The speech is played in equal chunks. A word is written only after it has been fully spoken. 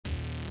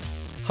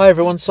Hi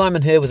everyone,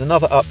 Simon here with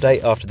another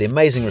update after the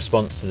amazing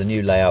response to the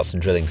new layouts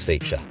and drillings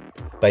feature.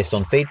 Based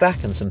on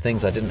feedback and some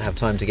things I didn't have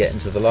time to get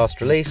into the last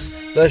release,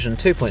 version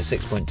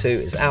 2.6.2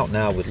 is out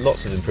now with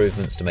lots of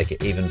improvements to make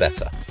it even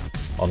better.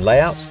 On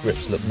layouts,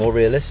 grips look more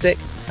realistic,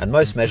 and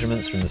most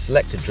measurements from the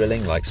selected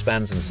drilling like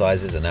spans and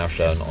sizes are now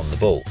shown on the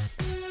ball.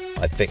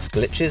 I've fixed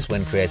glitches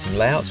when creating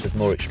layouts with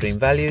more extreme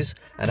values,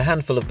 and a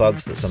handful of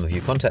bugs that some of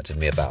you contacted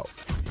me about.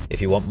 If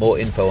you want more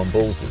info on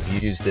balls that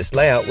you've used this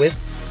layout with,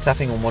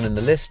 tapping on one in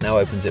the list now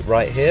opens it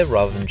right here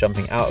rather than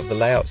jumping out of the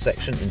layout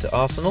section into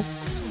Arsenal,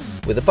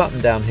 with a button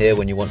down here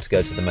when you want to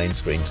go to the main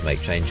screen to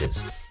make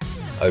changes.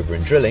 Over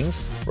in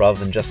drillings, rather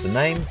than just a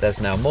name,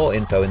 there's now more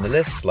info in the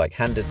list like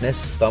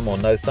handedness, thumb or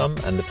no thumb,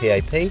 and the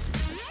PAP,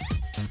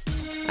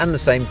 and the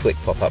same quick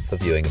pop-up for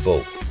viewing a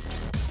ball.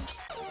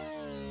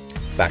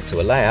 Back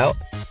to a layout,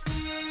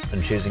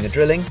 and choosing a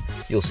drilling,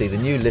 you'll see the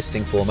new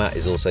listing format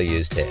is also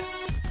used here.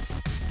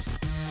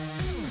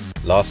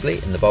 Lastly,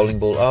 in the bowling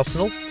ball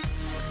arsenal,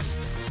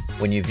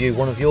 when you view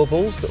one of your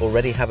balls that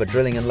already have a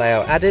drilling and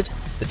layout added,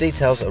 the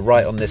details are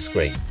right on this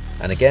screen,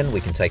 and again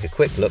we can take a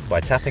quick look by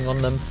tapping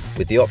on them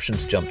with the option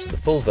to jump to the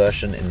full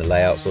version in the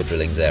layouts or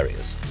drillings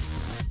areas.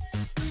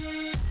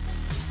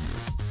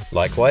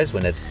 Likewise,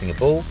 when editing a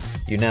ball,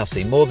 you now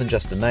see more than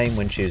just a name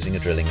when choosing a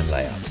drilling and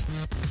layout.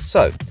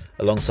 So,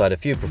 alongside a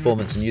few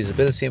performance and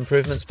usability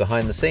improvements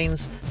behind the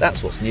scenes,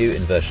 that's what's new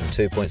in version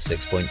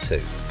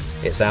 2.6.2.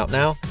 It's out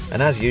now,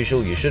 and as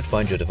usual you should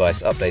find your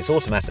device updates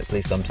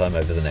automatically sometime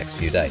over the next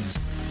few days.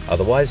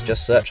 Otherwise,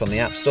 just search on the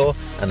App Store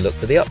and look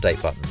for the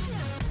update button.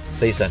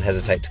 Please don't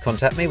hesitate to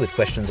contact me with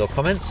questions or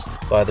comments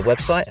via the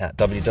website at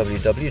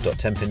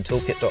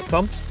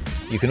www.tenpintoolkit.com.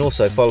 You can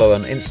also follow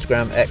on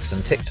Instagram, X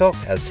and TikTok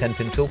as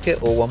Tenpin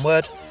Toolkit, all one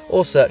word,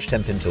 or search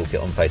Tenpin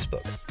Toolkit on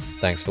Facebook.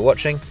 Thanks for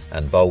watching,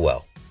 and bowl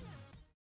well.